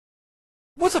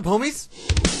What's up, homies?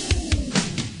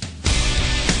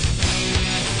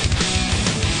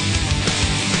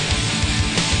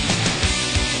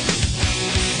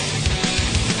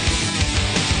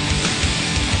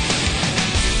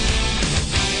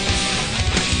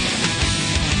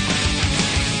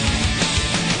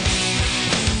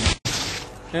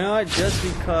 You know what, just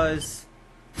because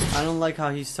I don't like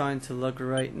how he's starting to look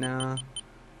right now,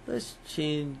 let's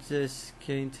change this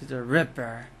skin to the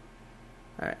Ripper.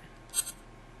 Alright.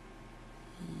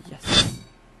 Yes.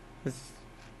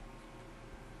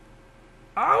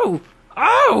 Oh!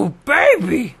 Oh,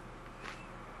 baby!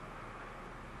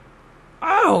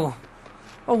 Oh!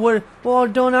 Oh, what? Well,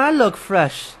 don't I look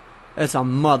fresh? It's a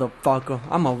motherfucker.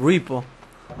 I'm a Reaper.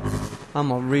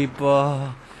 I'm a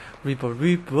Reaper.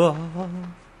 Reaper.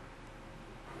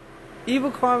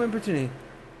 Evil crime opportunity.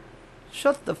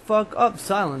 Shut the fuck up,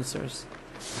 silencers.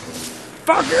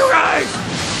 Fuck you guys!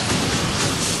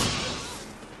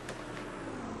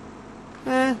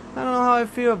 I don't know how I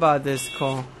feel about this,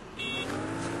 Cole.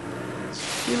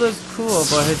 He looks cool,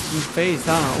 but his face,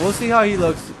 I don't know. We'll see how he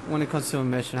looks when it comes to a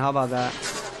mission. How about that?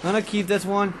 I'm gonna keep this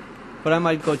one, but I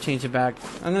might go change it back.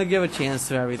 I'm gonna give a chance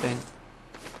to everything.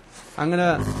 I'm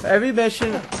gonna, every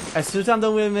mission, as soon as I'm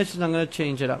done with a mission, I'm gonna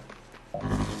change it up.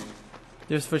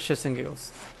 Just for shits and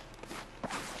giggles.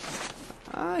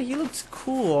 He looks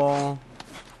cool.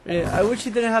 Yeah, I wish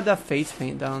he didn't have that face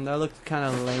paint down. That looked kind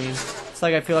of lame. It's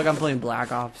like I feel like I'm playing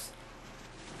Black Ops.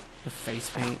 The face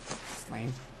paint. It's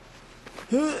lame.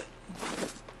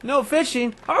 No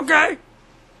fishing. Okay!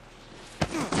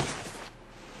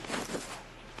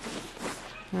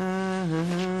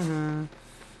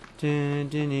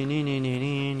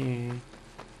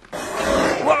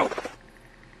 Whoa!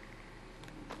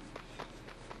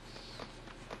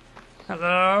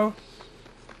 Hello?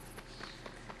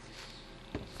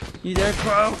 You there,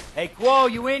 Crow? Hey, Quo,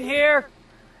 you in here?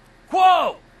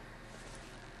 Quo!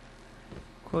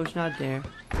 Crow's not there.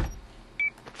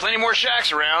 Plenty more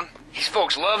shacks around. These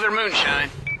folks love their moonshine.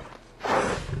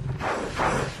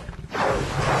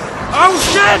 Oh,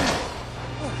 shit!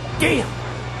 Damn!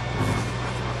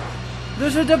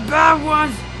 Those are the bad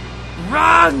ones!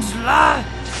 Run, Sly!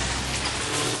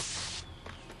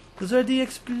 Those are the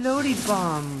explodey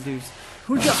bomb dudes.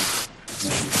 Who just?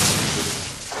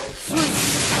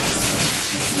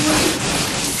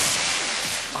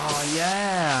 Oh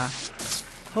yeah!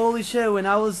 Holy shit! When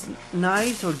I was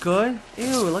nice or good,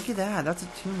 ew! Look at that. That's a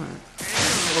tumor.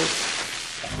 Ew.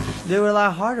 They were a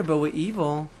lot harder, but with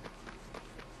evil.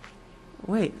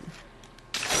 Wait.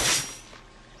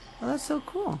 Oh, that's so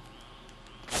cool.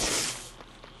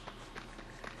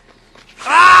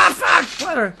 Ah, fuck!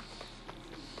 Sweater.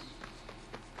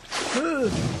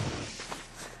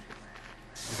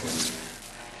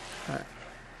 Alright.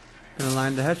 Gonna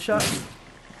line the headshot.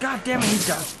 God damn it, he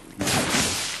does.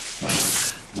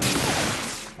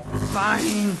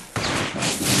 Fine.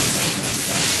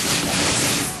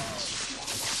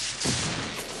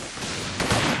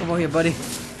 Come over here, buddy.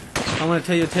 I want to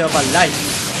tell you a tale about life.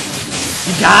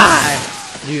 You die!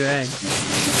 You egg.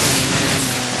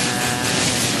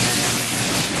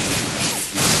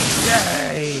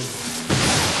 Yay!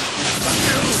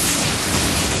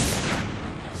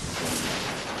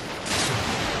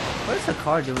 What is the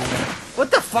car doing there? What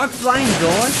the fuck? Flying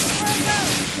doors?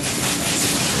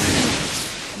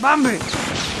 Bambi!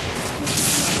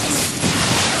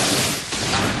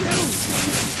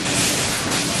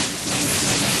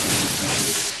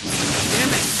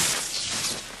 Damn it!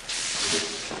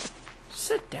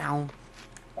 Sit down.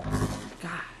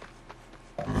 God.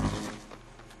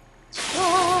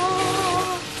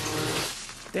 Oh.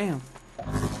 Damn.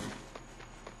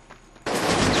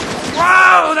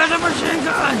 Wow, that's a machine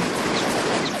gun!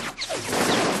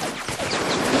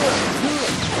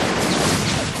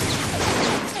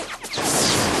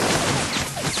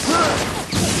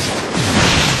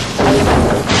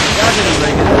 Y'all gonna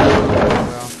break it down,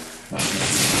 bro.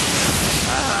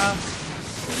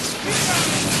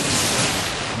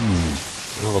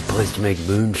 Well, a place to make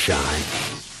moonshine.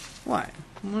 What?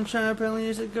 Moonshine apparently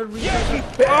is a good reason.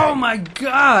 Oh my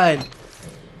god!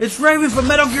 It's Raven from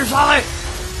Metal Gear Solid!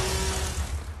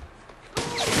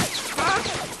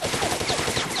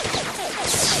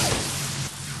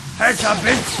 Headshot,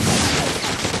 bitch!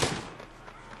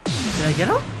 Did I get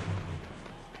him?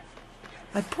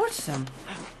 I punched him.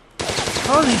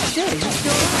 Holy shit, he's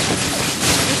still alive.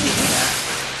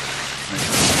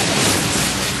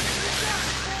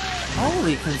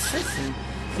 Holy consistent.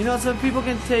 You know, some people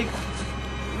can take...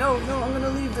 No, I'm gonna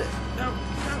leave it. No.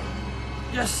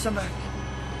 Yes, I'm back.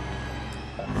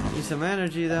 Need some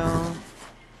energy though.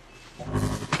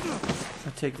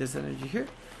 I'll take this energy here.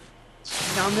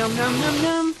 Nom nom nom nom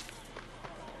nom.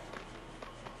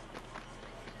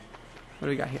 What do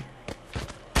we got here?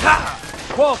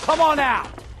 Well, come on out.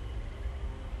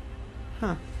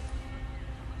 Huh.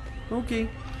 Okay.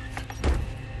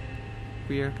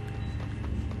 Weird.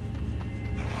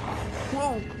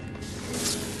 Whoa.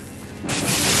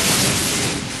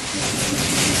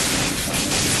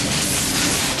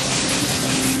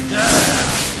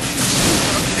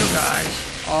 Fuck you guys.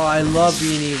 Oh, I love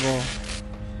being evil.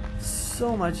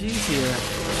 So much easier.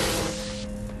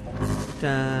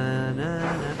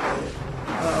 Da-na-na.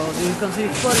 Uh-oh, here comes the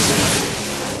exploding.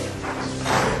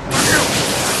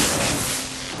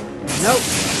 Nope.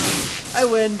 I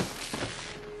win.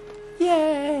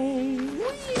 Yay!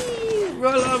 Whee!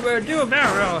 Roll over, do a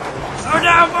barrel. Oh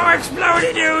no, more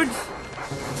exploding dudes.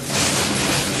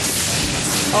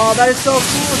 Oh, that is so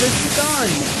cool. This is done.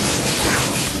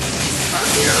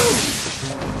 Fuck you.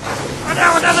 Oh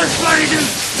no, another exploding dude.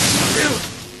 Fuck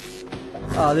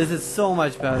you. Oh, this is so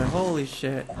much better. Holy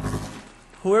shit.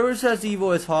 Whoever says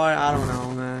evil is hard, I don't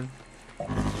know, man.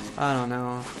 I don't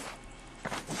know.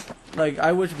 Like,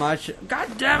 I wish my shit.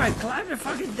 God damn it, climb the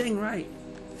fucking thing right.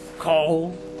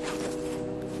 Cole.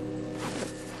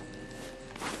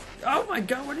 Oh my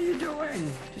god, what are you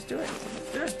doing? Just do it.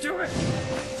 Just do it.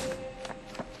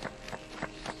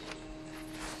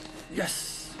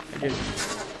 Yes, I did.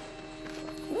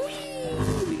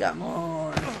 Whee! We got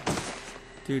more.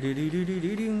 Do do do do do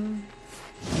do do.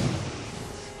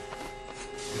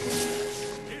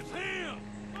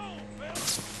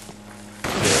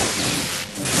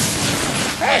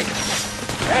 Hey!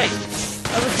 Hey!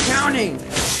 I was counting.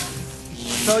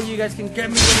 So you guys can get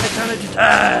me to the count of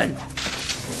 10.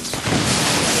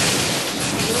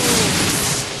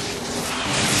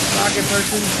 Rocket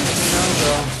person. No,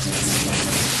 girl.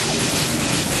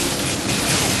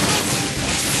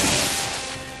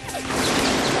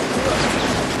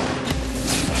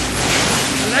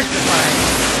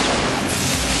 Electrifying.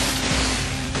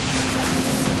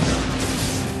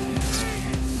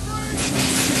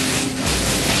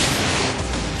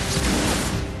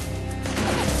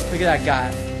 Look at that guy.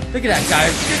 Look at that guy.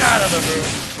 Get out of the room.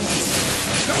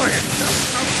 Go ahead.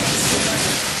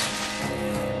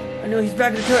 I know he's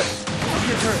back in the turret.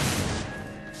 Get hurt.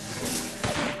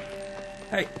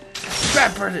 Hey,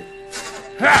 bad person.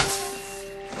 Ha!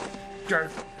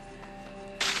 Jerk.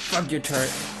 Fuck your turret.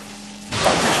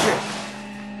 Fuck your shit.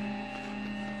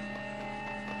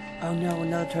 Oh no,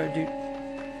 another turret, dude.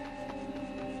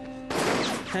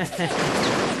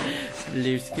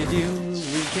 Blue skidoo,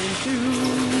 we can do.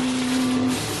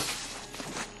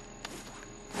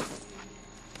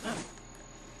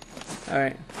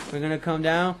 Alright, we're gonna come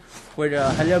down with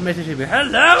hello, Mississippi.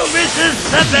 Hello,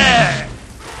 Mississippi!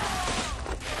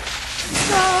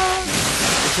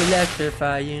 It's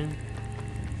electrifying.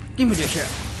 Give me this shit.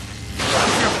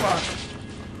 Fuck your fuck.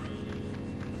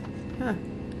 Huh.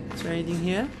 Is there anything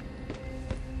here?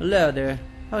 Hello there.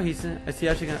 Oh, he's. I see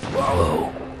actually gonna. Whoa!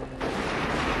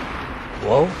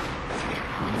 Whoa?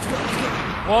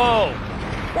 Whoa!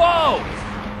 Whoa!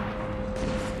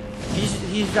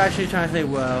 He's actually trying to say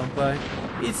whoa, but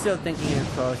he's still thinking it's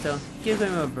close, so give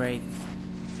him a break.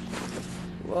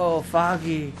 Whoa,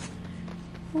 foggy.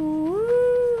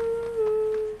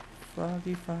 Ooh,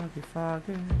 foggy, foggy,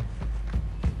 foggy.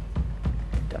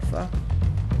 The fuck?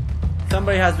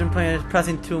 Somebody has been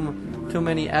pressing too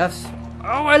many Fs.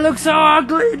 Oh, I look so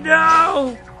ugly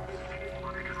now!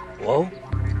 Whoa?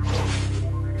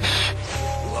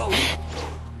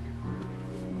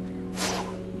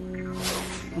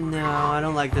 No, I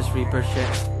don't like this Reaper shit.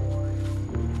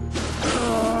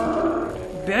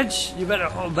 Bitch, you better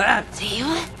hold back. See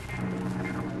what?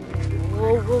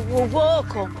 Whoa,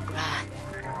 Cobra.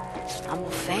 I'm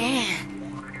a fan.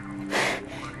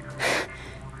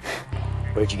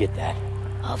 Where'd you get that?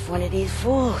 Off one of these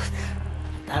fools.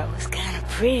 Thought it was kind of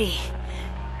pretty.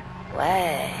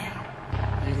 What?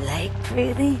 You like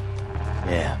pretty?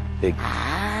 Yeah, big.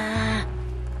 Ah,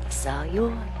 it's all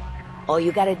yours. All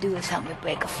you gotta do is help me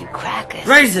break a few crackers.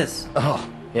 Raises! Oh,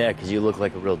 yeah, 'cause you look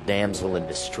like a real damsel in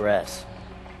distress.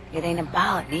 It ain't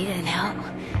about needing help.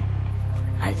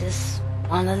 I just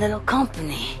want a little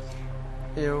company.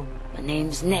 Ew. My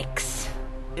name's Nix.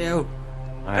 Ew.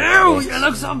 All right, Ew, Nix, you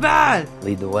look so bad!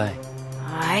 lead the way.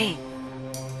 Alright?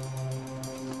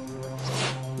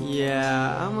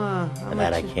 Yeah, And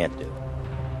that I can't do.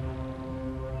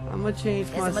 I'm gonna change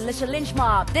There's my... a militia lynch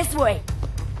mob. This way.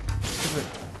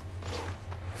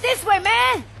 This way,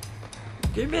 man!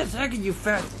 Give me a second, you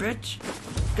fat bitch.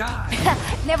 God,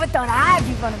 Never thought I'd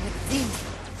be running with the team.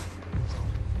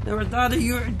 never thought that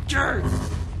you were a jerk.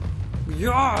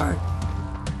 You are.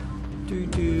 Do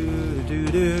do do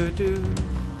do do.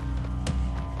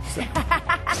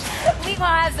 We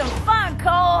gonna have some fun,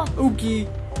 Cole. Okay.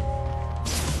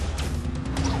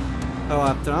 Oh,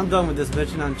 after I'm done with this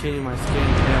bitch and I'm changing my skin.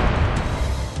 Yeah.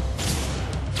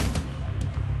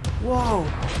 Whoa.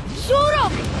 Shoot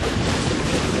him!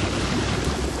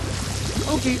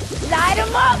 Okay. Light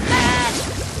him up, man!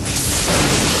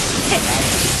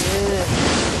 That's good.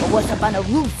 But what's up on the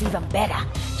roof's even better.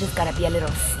 Just gotta be a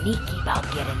little sneaky about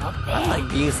getting up there. I like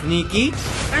being sneaky.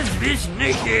 Let's be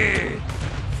sneaky.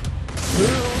 Kill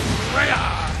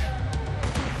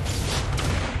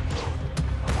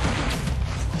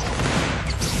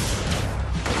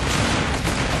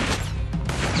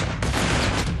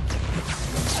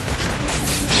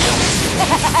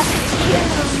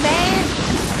him, man!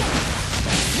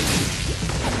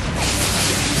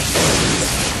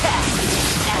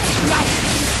 That's right!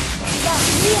 Now,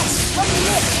 here, come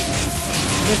here!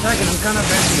 Wait a second, I'm kind of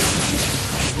bendy.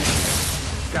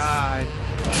 God.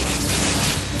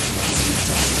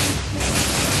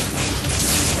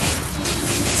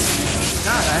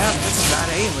 God, I have such bad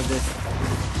aim with this.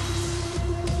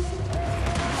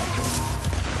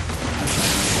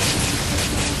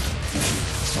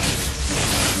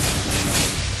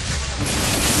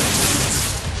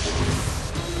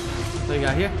 What do you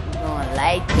got here? Gonna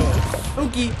like this.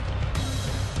 Okay.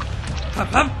 Hop,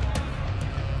 hop.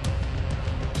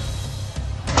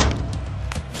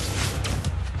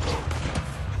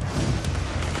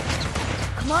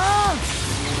 Come on!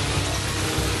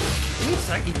 Give me a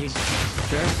second, you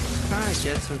jerk. I'm trying to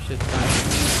get some shit done.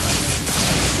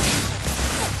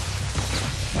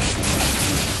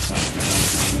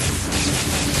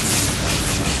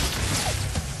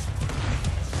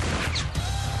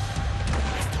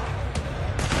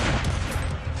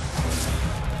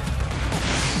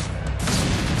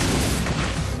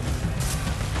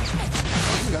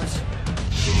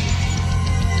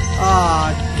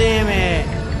 Aw, damn it!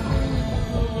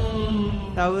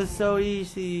 That was so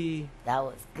easy. That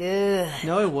was good.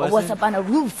 No, it But what's wasn't. up on the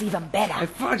roof's even better. I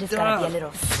fucked Just gotta be a up.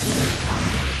 little sneaky.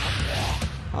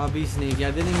 I'll be sneaky. I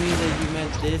didn't mean that you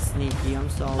meant this sneaky. I'm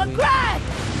sorry. McGrath!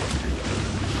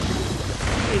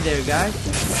 Hey there, guys.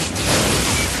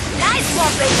 Nice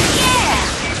one, baby! Yeah!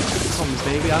 Come on,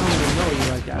 baby. I don't even know you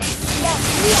like that.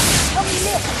 Yeah, come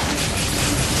here.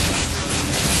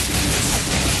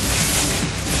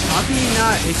 How can you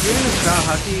not, if you're in the crowd,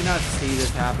 how can you not see this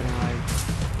happening? Like,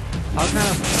 how kind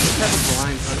of, what type of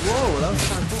blind? Like, whoa, that was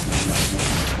kind of cool.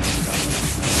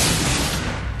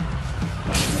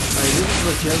 Like, this is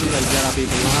legitimately like, you gotta be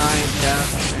blind,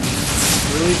 deaf, and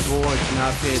really bored to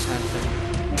not pay attention.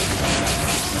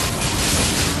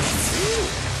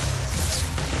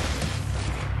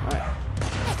 Alright,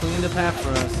 clean the path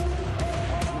for us.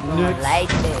 Gonna like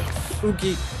this.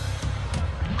 Okay.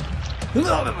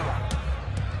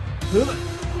 We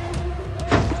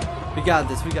got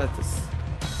this, we got this.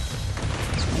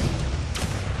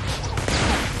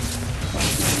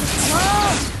 Come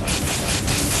on!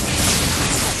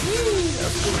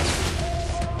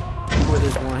 Where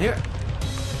there's one here.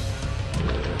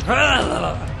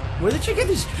 Where did you get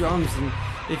these drums? And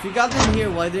if you got them here,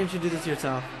 why didn't you do this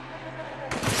yourself?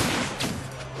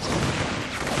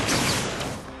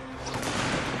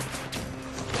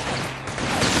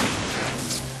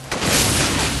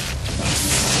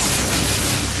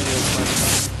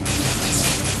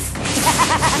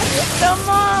 Come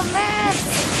on, man!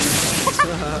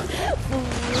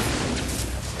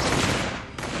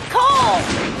 Cole!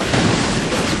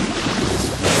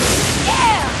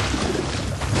 Yeah!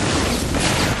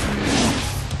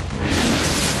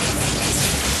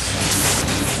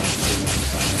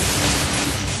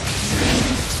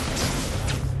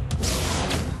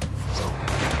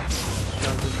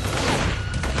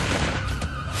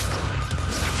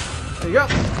 There you go.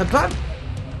 Head pop.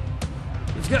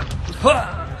 Let's go.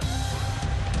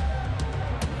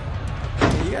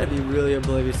 You gotta be really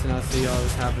oblivious to not see all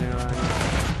this happening around you.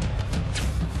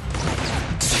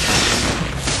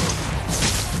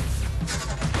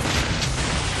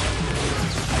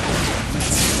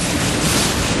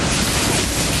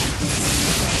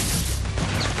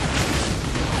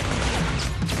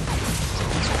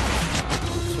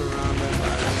 Surrounded by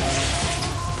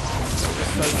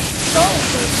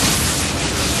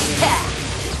Yeah,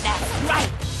 that's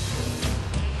right!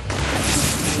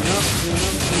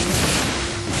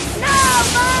 No,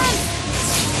 man!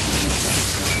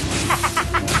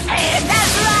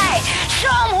 That's right!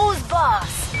 Show 'em who's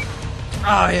boss! I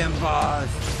am boss.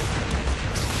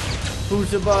 Who's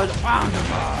the boss? I'm the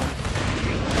boss.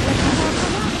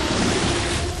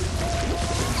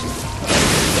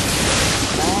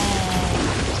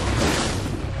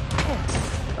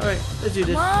 Alright, let's do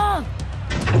this. Mom!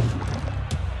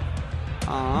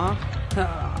 Aww.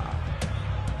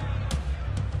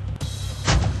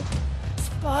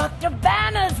 Spark the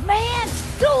banners, man!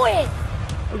 Do it!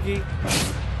 Okay.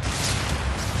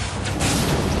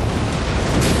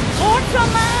 Torture,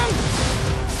 man!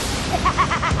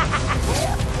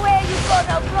 Where you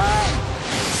gonna run?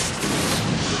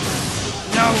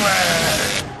 Nowhere!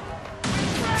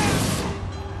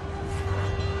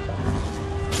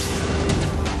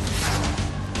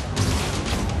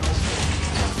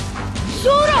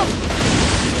 Shoot him!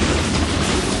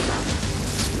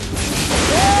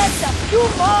 Yes, a few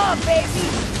more, baby!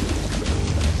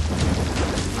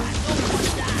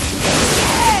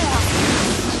 Yeah!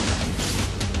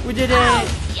 We did it! Oh,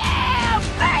 yeah,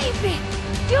 baby!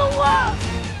 You won!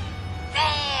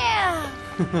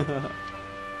 Damn!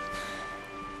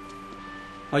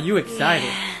 Are you excited?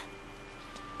 Yeah.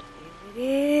 Here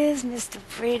it is, Mr.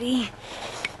 Pretty.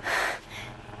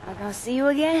 I'm gonna see you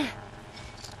again?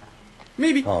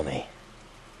 Maybe. Homie,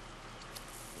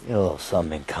 we got a little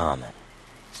something in common.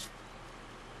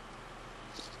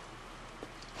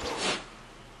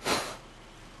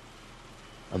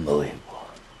 Unbelievable.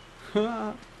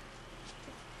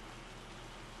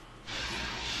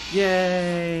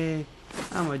 Yay!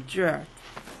 I'm a jerk.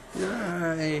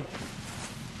 Yay!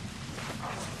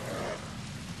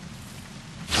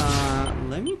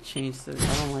 Let me change this. I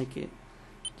don't like it.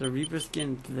 The Reaper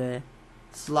skin, the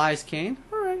Slice cane.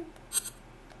 Alright.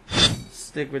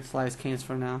 Stick with Slice canes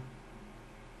for now.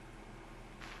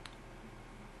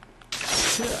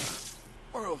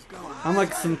 I'm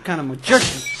like some kind of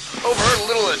magician. Overheard a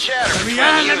little of the chatter. Let me between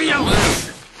out, you let me and the out.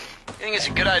 loser. You think it's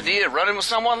a good idea running with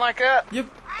someone like that? Yep.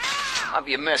 Might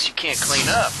be a mess you can't clean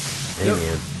up. Maybe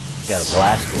you got a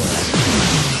blast for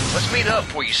it. Let's meet up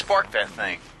before you spark that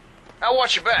thing. I'll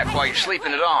watch your back while you're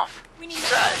sleeping it off.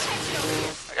 Besides,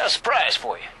 I got a surprise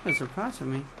for you. That's a surprise for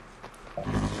me.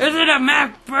 Is it a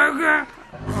Mac burger?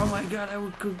 Oh my god,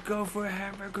 could go for a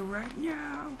hamburger right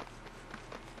now.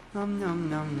 Nom nom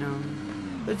nom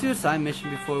nom. Let's do a side mission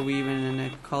before we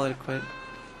even call it a quit.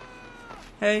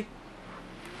 Hey.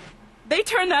 They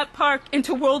turned that park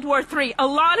into World War III. A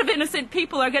lot of innocent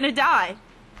people are gonna die.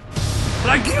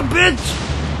 Like you, bitch!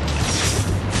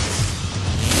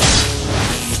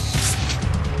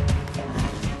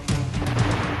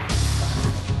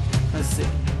 Let's see.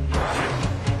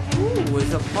 Ooh,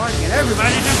 it's a park and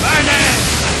everybody. Everybody to party!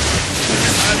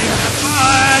 Everybody to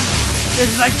fun! This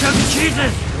is like Chuck E.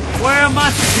 Cheese's, where a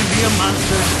monster can be a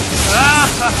monster.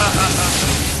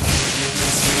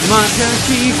 Monster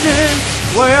Chieftain,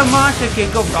 where a monster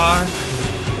can go far.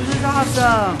 This is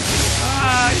awesome.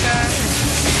 Yeah.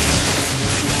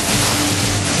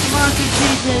 Monster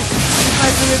Chieftain, it's my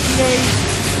favorite place.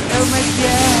 Oh my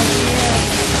god, yeah.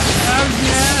 Oh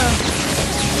no!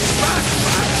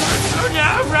 Oh no,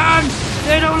 run!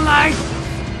 They don't like!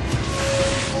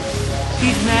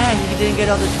 He's mad he didn't get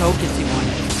all the tokens he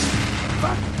wanted.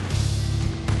 Fuck!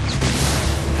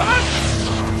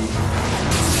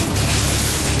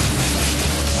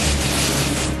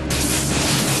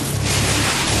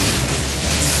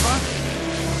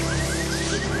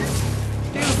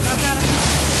 Dude, I got it!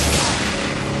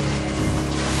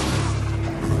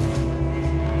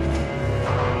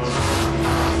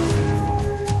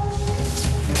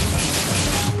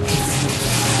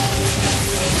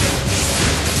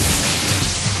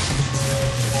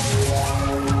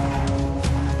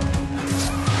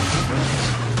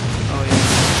 Oh yeah.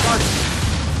 Fuck.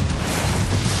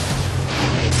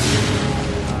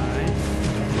 Alright.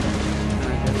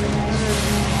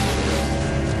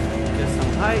 Get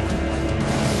some height.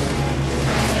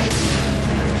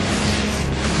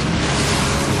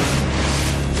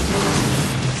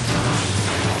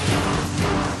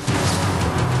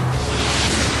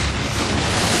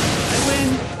 I win!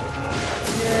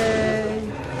 Yay!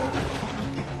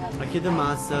 I killed the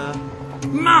monster.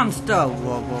 Monster!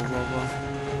 Whoa, whoa, whoa, whoa.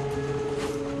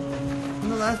 And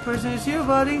the last person is you,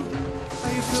 buddy. How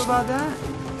you feel about that?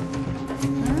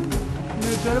 Huh? You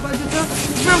feel good about yourself?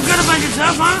 You feel good about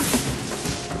yourself, huh?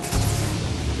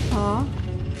 Aw.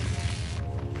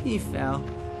 He fell.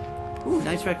 Ooh,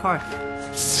 nice red car.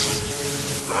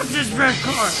 Fuck this red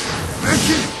car!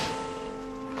 Bitches!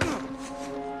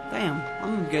 Damn,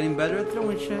 I'm getting better at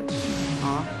throwing shit.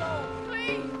 Aw.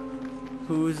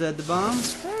 Who's at the bomb?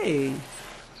 Hey.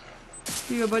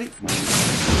 Here you go, buddy.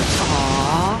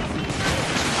 Aww.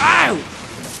 Ow!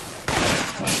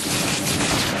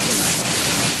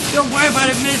 Don't worry about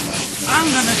it, miss. I'm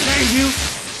gonna save you.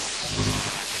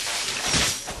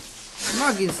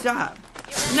 Muggy, stop.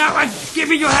 Now, give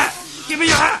me your hat. Give me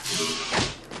your hat.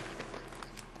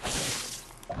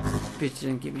 Bitch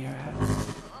didn't give me her hat.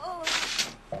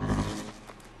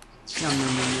 Nom,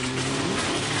 nom, nom, nom, nom, nom.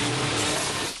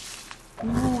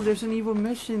 there's an evil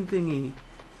mission thingy.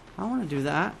 I want to do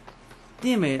that.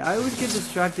 Damn it, I always get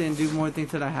distracted and do more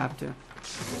things that I have to.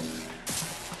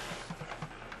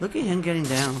 Look at him getting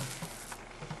down.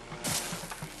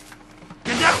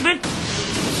 Get down, man!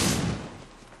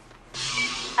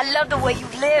 I love the way you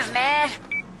live, man.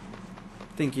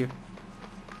 Thank you.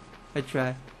 I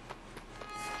try.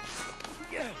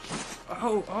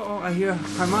 Oh, I hear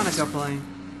harmonica playing.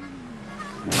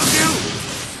 Fuck you!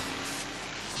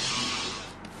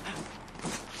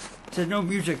 There's no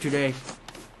music today.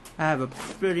 I have a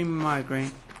pretty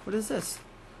migraine. What is this?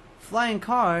 Flying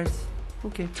cars?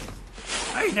 Okay.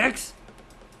 Hey, Nex!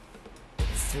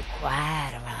 It's too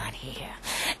quiet around here.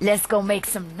 Let's go make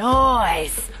some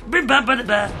noise.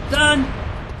 Done!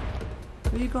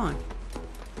 Where you going?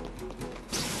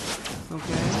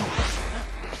 Okay.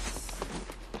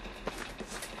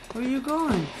 Where you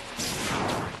going?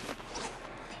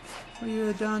 Where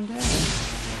you down there?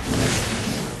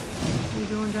 What are you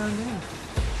doing down there?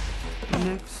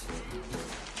 Next.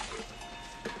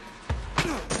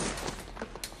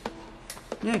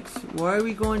 Next, why are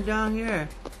we going down here?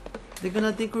 They're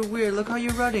gonna think we're weird. Look how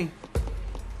you're running.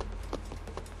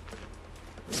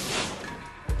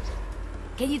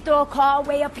 Can you throw a car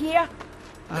way up here?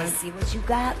 I- Let's see what you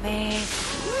got, man.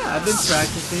 Yeah, I've been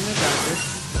practicing. I got this.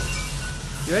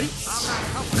 You ready?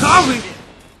 Call me!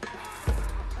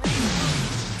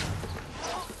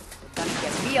 Gonna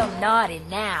get real naughty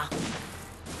now.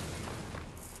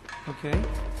 Okay.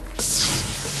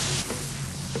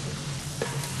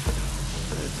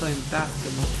 They're playing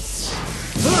basketball.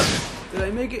 Did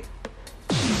I make it?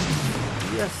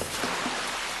 Yes.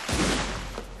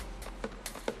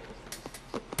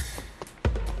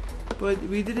 But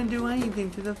we didn't do anything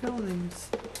to the buildings.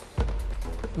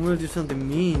 I'm gonna do something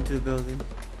mean to the building.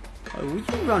 Oh, we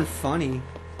can run funny.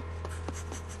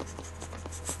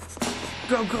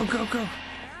 Go, go, go, go.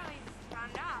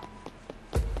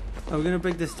 Are we gonna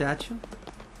break the statue?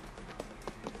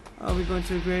 Are we going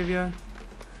to the graveyard?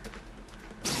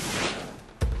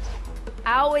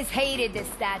 I always hated this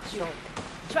statue.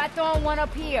 Try throwing one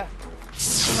up here. I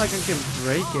feel like I can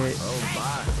break it.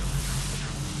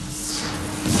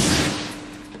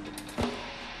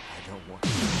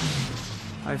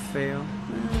 I fail.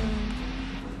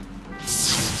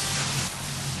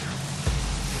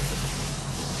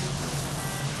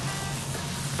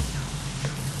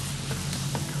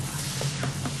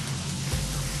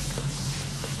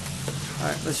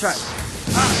 Alright, let's try.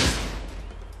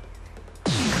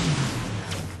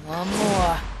 One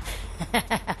more.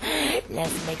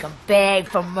 Let's make them beg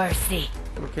for mercy.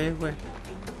 Okay, wait.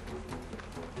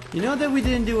 You know that we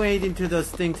didn't do anything to those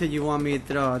things that you want me to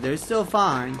throw. They're still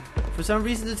fine. For some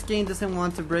reason this game doesn't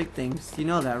want to break things. You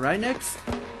know that, right, Next?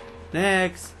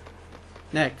 Next.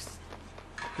 Next.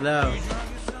 Hello.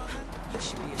 You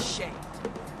should be ashamed.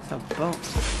 It's a boat.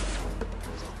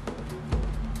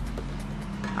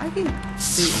 I can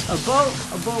see a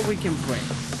boat we can break.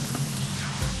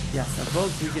 Yes, a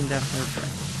boat we can definitely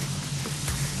break.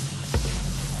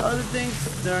 Other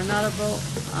things that are not a boat,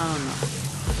 I don't know.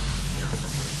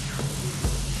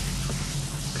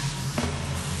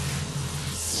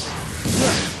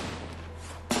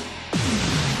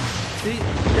 See,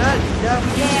 that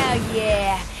we can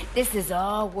Yeah. This is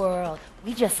our world.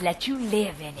 We just let you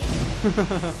live in it.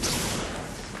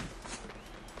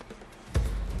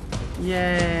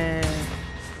 Yeah.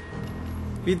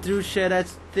 We threw shit at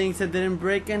things that didn't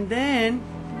break, and then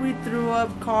we threw a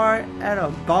car at a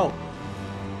boat.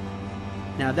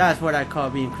 Now that's what I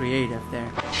call being creative there.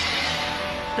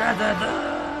 Da da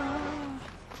da!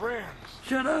 Friends.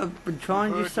 Shut up,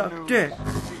 Patron, you suck dick.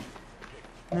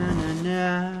 Na na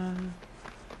na.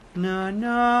 No,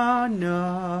 no,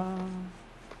 no.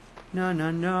 No,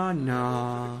 no, no,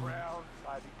 no.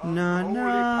 No,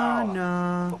 no,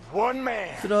 no. One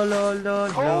man. Lo, lo, lo,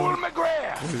 Cole lo.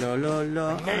 McGrath. Lo, lo,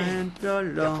 lo, and lo,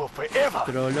 That lo. will forever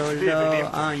Lo, lo, live in lo, empty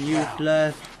I'm now.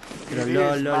 useless. Lo, It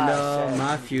lo, is lo, my lo, sad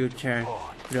my future.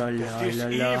 Lo, lo, This lo,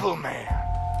 evil lo. man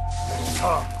has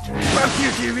come Fuck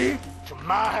you, TV! to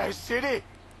my city.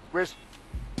 Rest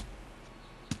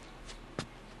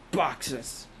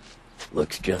Boxes.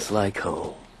 Looks just like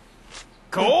home.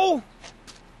 Cole?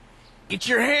 Get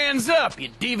your hands up, you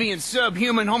deviant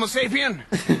subhuman homo sapien!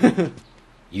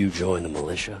 You join the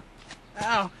militia?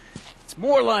 Now, it's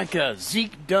more like a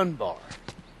Zeke Dunbar.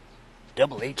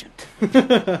 Double agent.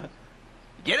 Get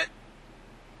it?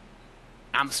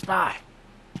 I'm a spy.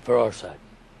 For our side,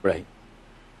 right?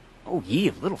 Oh, ye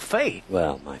of little faith.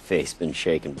 Well, my faith's been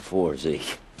shaken before,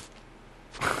 Zeke.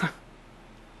 Thought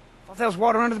that was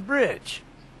water under the bridge.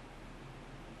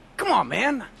 Come on,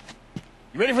 man.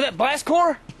 You ready for that blast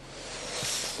core?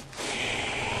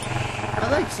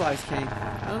 like Slice King.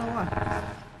 I don't know why.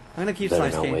 I'm gonna keep Better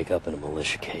Slice not King. wake up in a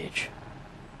militia cage.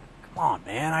 Come on,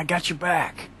 man. I got your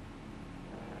back.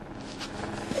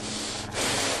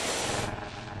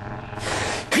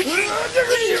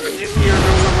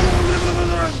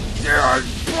 There are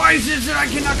prices that I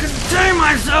cannot contain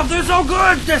myself. They're so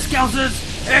good. Discounts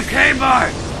this FK bar.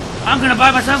 I'm gonna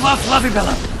buy myself a fluffy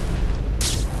pillow.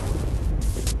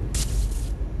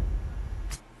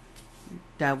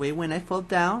 That way, when I fall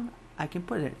down, I can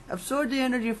put it. Absorb the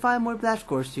energy of 5 more blast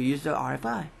cores to use the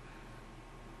RFI.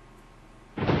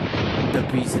 The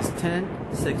beast is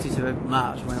 1067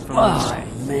 miles away from Oh,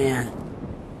 man.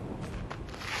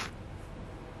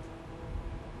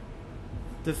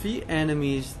 Defeat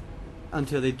enemies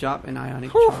until they drop an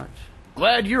ionic charge.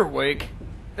 Glad you're awake.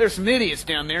 There's some idiots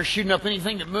down there shooting up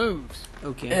anything that moves.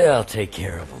 Okay. Yeah, I'll take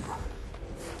care of them.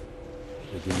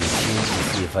 Give me a chance to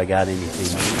see if I got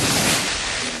anything new.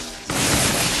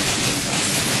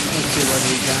 Let's see what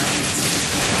we got.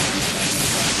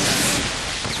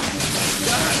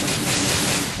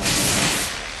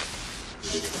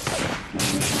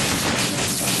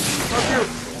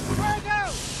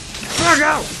 Frag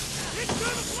out!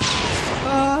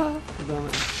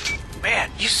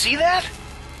 Man, you see that?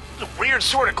 There's a weird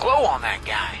sort of glow on that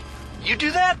guy. You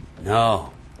do that?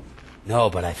 No,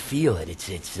 but I feel it.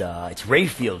 It's ray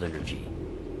field energy.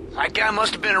 That guy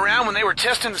must have been around when they were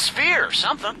testing the sphere or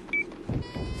something.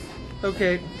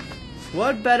 Okay.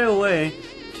 What better way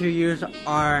to use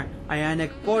our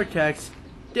ionic vortex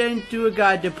than to a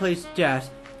guy that plays jazz?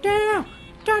 Damn,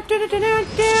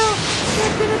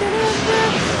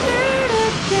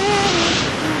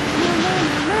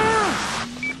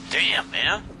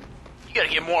 man. You gotta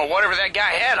get more of whatever that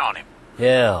guy had on him.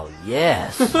 Hell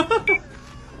yes. That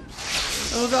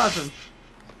was awesome.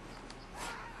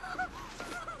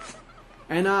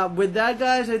 And with that,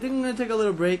 guys, I think I'm gonna take a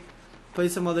little break, play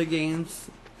some other games,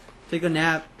 take a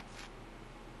nap,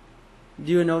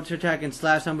 do an ultra attack and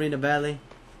slash somebody in the belly,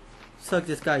 suck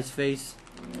this guy's face.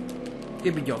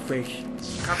 Give me your face.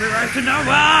 Copyright to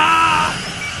Nova!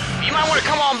 You might want to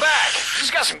come on back.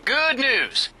 She's got some good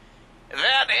news.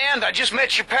 That and I just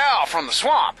met your pal from the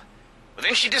swamp. But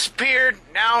then she disappeared.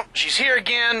 Now she's here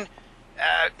again.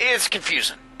 It's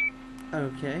confusing.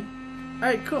 Okay.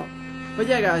 Alright, cool. But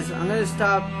yeah, guys, I'm gonna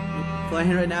stop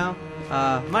playing right now.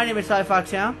 My name is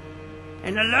SlyFoxHound.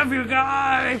 And I love you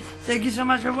guys. Thank you so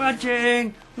much for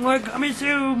watching. We're coming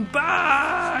soon.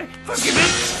 Bye. Forgive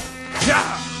it.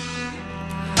 Yeah.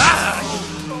 Ah.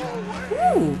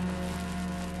 Ooh.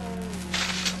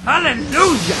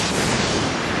 Hallelujah.